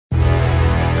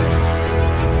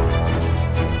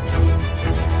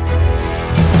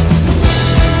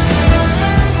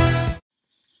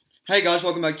Hey guys,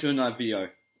 welcome back to another video.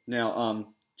 Now,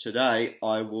 today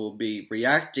I will be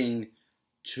reacting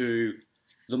to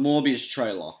the Morbius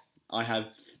trailer. I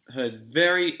have heard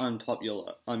very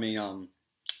unpopular,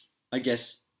 I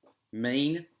guess,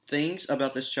 mean things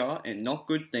about this trailer and not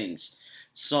good things.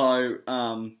 So,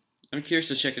 I'm curious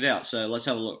to check it out, so let's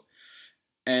have a look.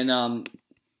 And,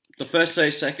 the first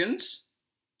 30 seconds,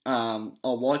 I'll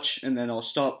watch and then I'll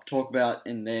stop, talk about,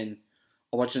 and then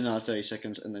I'll watch another 30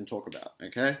 seconds and then talk about,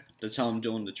 okay? That's how I'm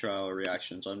doing the trailer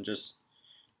reactions. I'm just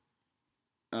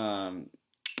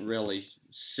really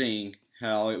seeing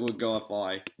how it would go if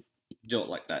I do it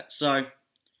like that. So,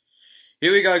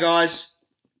 here we go, guys.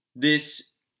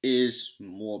 This is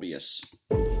Morbius.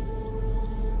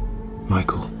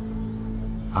 Michael,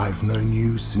 I've known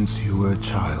you since you were a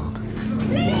child.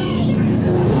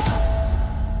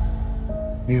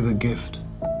 You're a gift.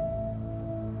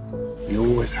 You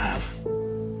always have.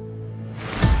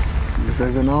 If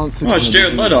there's an answer oh, it's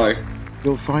Jared Leto.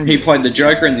 You'll find he played the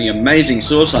Joker in the amazing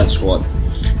Suicide Squad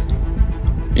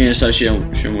in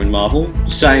association with Marvel.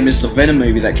 Same as the Venom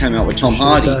movie that came out with Tom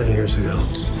Hardy. Years ago.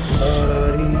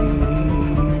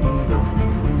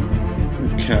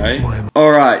 Okay.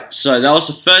 Alright, so that was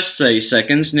the first 30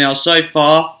 seconds. Now, so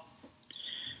far,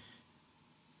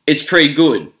 it's pretty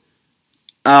good.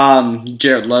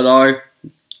 Jared Leto.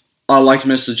 I liked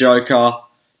Mr. Joker.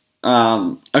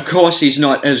 Of course, he's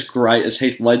not as great as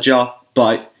Heath Ledger,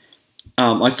 but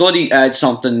I thought he had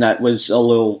something that was a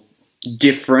little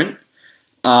different.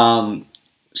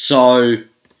 So,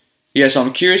 yes,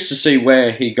 I'm curious to see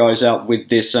where he goes out with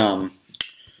this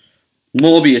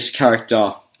Morbius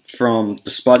character from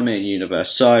the Spider-Man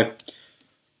universe. So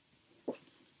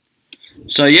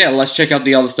yeah, let's check out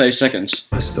the other 30 seconds.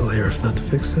 I'm still here if not to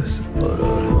fix this.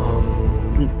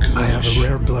 I have a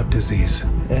rare blood disease,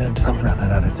 and I'm running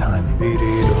out of time.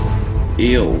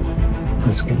 Ew.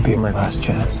 This could be my last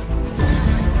chance.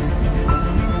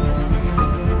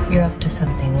 You're up to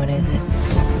something. What is it?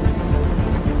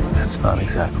 That's not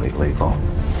exactly legal.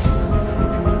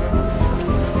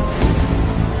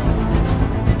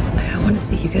 I don't want to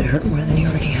see you get hurt more than you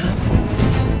already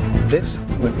have. This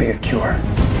would be a cure.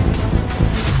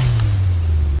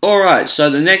 Alright, so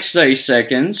the next 30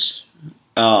 seconds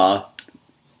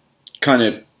kind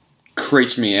of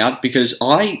creeps me out because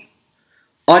I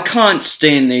can't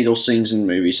stand needle scenes in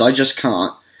movies. I just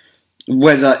can't.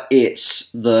 Whether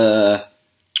it's the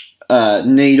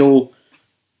needle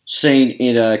scene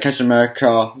in Captain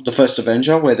America, the First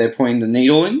Avenger, where they're putting the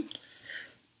needle in,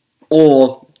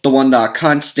 or the one that I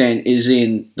can't stand is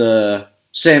in the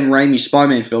Sam Raimi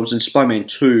Spider-Man films in Spider-Man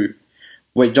 2,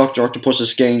 where Dr. Octopus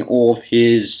is getting all of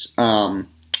his, I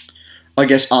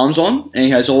guess, arms on, and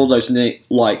he has all those,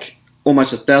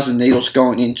 almost 1,000 needles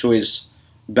going into his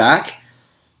back.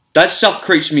 That stuff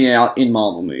creeps me out in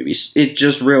Marvel movies. It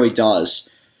just really does.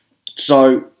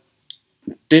 So,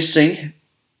 this thing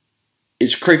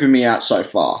is creeping me out so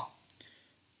far.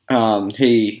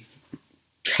 He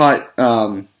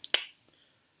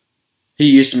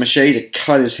used a machete to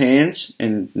cut his hands,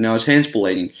 and now his hand's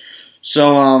bleeding.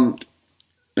 So,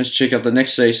 let's check out the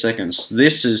next 30 seconds.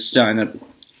 This is starting to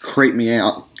creep me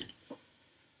out.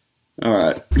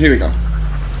 Alright, here we go.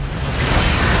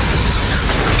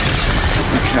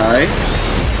 Okay.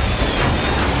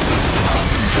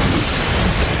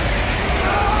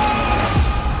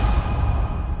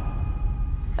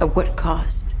 At what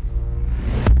cost?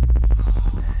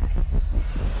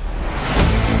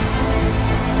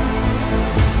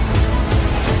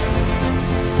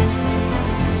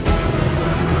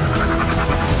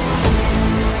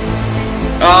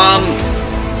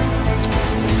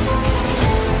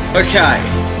 Okay.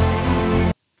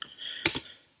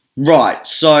 Right,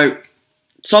 so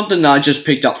something that I just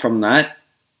picked up from that.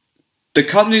 The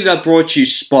company that brought you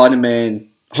Spider-Man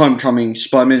Homecoming,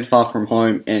 Spider-Man Far From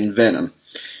Home, and Venom.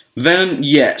 Venom,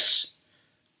 yes.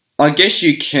 I guess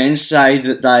you can say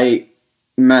that they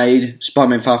made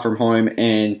Spider-Man Far From Home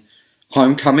and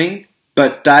Homecoming,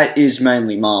 but that is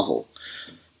mainly Marvel.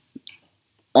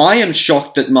 I am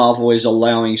shocked that Marvel is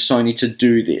allowing Sony to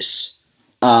do this.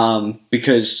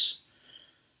 Because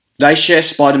they share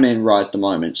Spider-Man right at the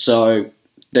moment, so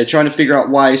they're trying to figure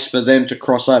out ways for them to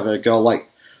cross over, go like,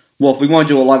 well, if we want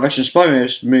to do a live-action Spider-Man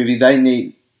movie,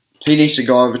 he needs to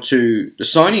go over to the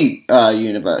Sony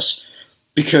universe,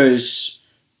 because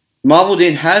Marvel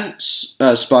didn't have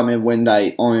Spider-Man when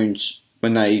they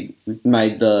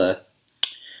made the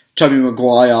Tobey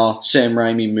Maguire, Sam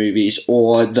Raimi movies,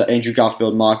 or the Andrew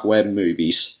Garfield, Mark Webb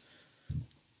movies.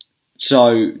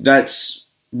 So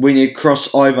we need to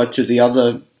cross over to the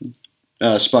other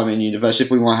Spider-Man universe if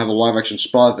we want to have a live-action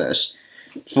Spider-Verse.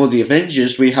 for the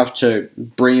Avengers, we have to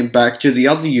bring him back to the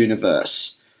other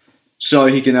universe. So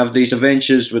he can have these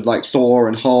adventures with like Thor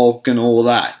and Hulk and all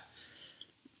that.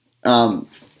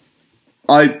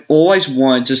 I always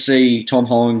wanted to see Tom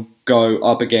Holland go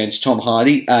up against Tom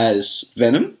Hardy as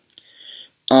Venom.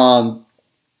 But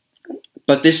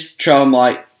this trailer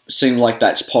might seem like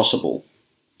that's possible.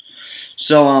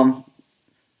 So,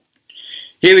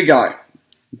 here we go.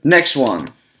 Next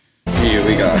one. Here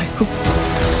we go.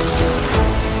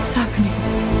 What's happening?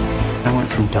 I went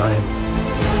from dying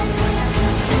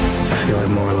to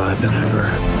feeling more alive than ever.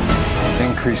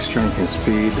 Increased strength and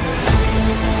speed.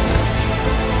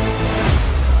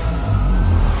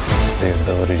 The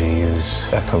ability to use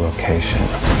echolocation.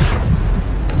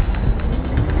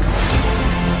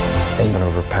 And an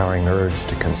overpowering urge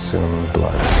to consume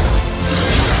blood.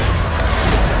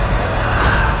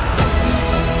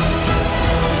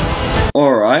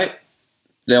 Alright.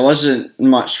 There wasn't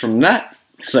much from that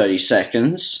 30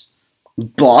 seconds.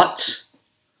 But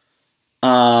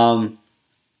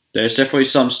there's definitely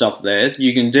some stuff there.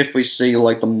 You can definitely see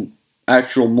like the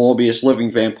actual Morbius living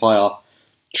vampire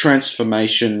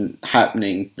transformation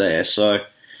happening there. So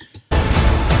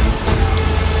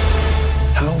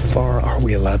How far are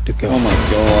we allowed to go? oh my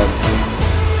god.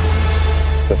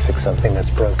 To fix something that's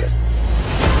broken?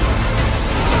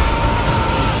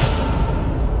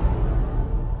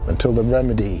 Until the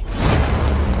remedy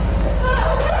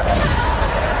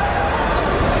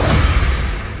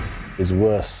is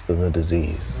worse than the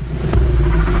disease.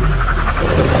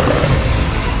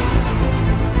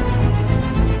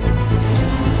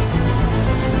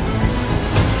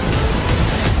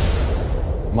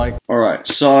 Mike. Alright,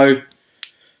 so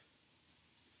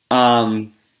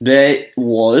there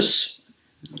was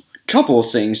a couple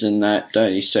of things in that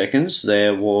 30 seconds.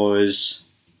 There was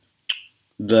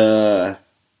the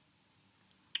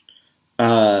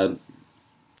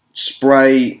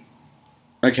spray.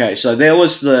 Okay, so there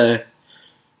was the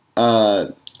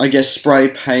I guess spray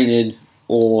painted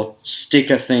or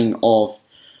sticker thing of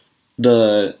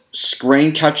the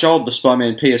screen capture of the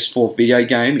Spider-Man PS4 video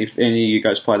game, if any of you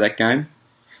guys play that game.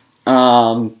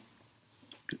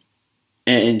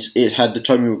 And it had the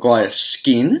Tobey Maguire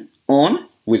skin on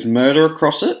with murder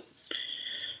across it.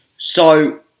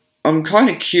 So I'm kind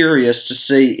of curious to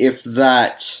see if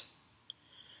that,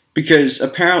 because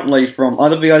apparently from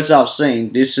other videos I've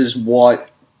seen, this is what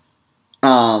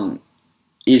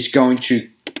is going to,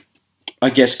 I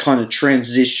guess, kind of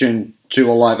transition to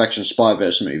a live-action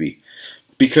Spider-Verse movie.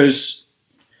 Because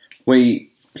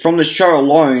from this show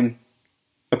alone,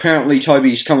 apparently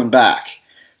Tobey's coming back.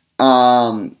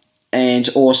 And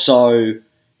also,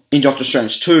 in Doctor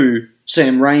Strange 2,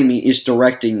 Sam Raimi is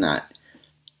directing that.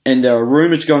 And there are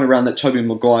rumours going around that Tobey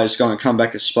Maguire is going to come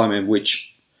back as Spider-Man,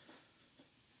 which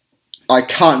I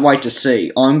can't wait to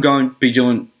see. I'm going to be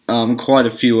doing quite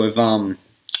a few of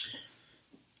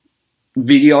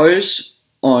videos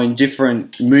on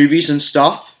different movies and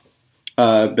stuff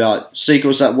about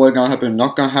sequels that were going to happen and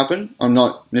not going to happen. I'm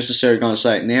not necessarily going to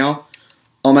say it now.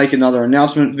 I'll make another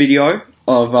announcement video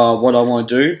of what I want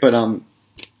to do, but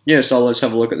yeah, so let's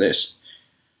have a look at this.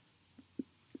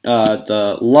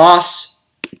 The last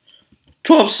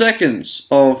 12 seconds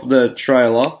of the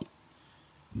trailer.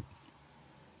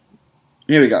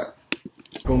 Here we go.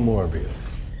 Go Morbius.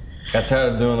 Got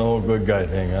tired of doing the whole good guy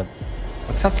thing, huh?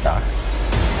 What's up, Doc?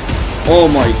 Oh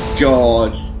my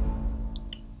god.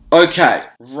 Okay,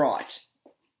 right.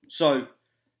 So,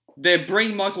 they're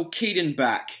bringing Michael Keaton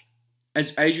back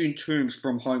as Adrian Toomes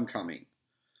from Homecoming.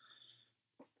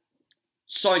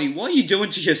 Sony, what are you doing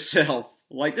to yourself?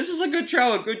 Like, this is a good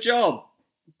trailer, good job.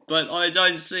 But I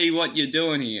don't see what you're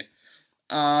doing here.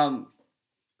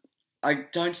 I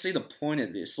don't see the point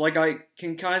of this. Like, I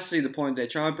can kind of see the point. They're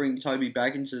trying to bring Tobey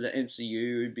back into the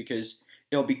MCU because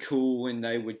it'll be cool when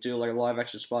they would do like a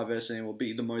live-action Spider-Verse and it will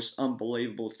be the most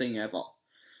unbelievable thing ever.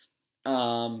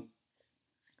 But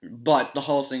the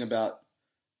whole thing about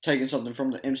taking something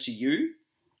from the MCU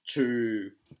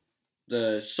to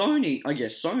the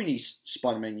Sony's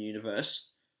Spider-Man universe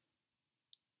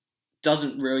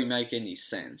doesn't really make any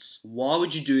sense. Why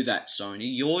would you do that, Sony?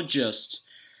 You're just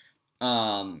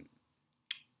playing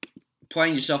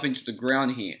yourself into the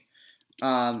ground here.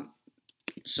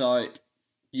 So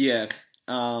yeah,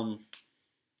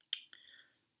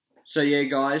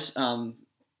 guys,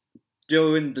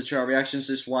 doing the trailer reactions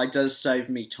this way does save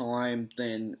me time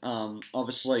than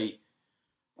obviously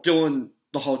doing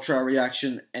the whole trailer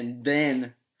reaction and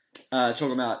then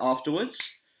talking about it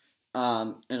afterwards.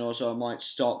 And also it might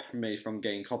stop me from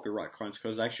getting copyright claims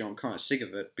because actually I'm kind of sick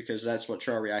of it because that's what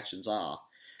trailer reactions are.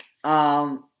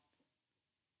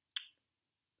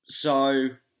 So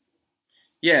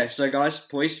yeah, so guys,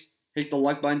 please hit the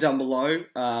like button down below.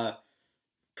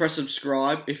 Press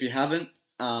subscribe if you haven't.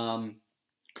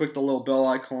 Click the little bell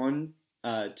icon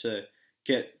to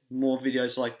get more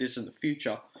videos like this in the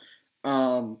future.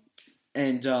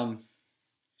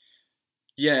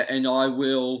 Yeah, and I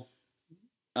will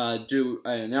do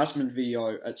an announcement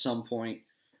video at some point,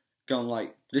 going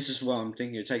like, this is where I'm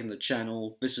thinking of taking the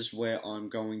channel. This is where I'm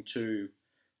going to.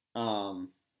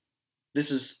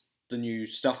 This is the new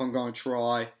stuff I'm going to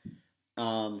try.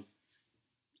 And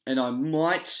I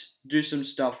might do some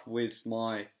stuff with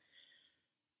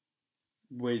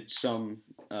some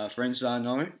friends that I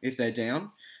know if they're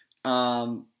down.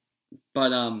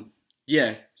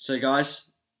 Yeah. So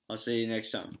guys, I'll see you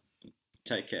next time.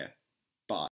 Take care.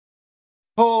 Bye.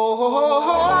 Ho ho ho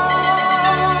ho.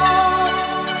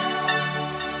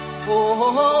 Ho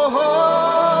ho ho ho.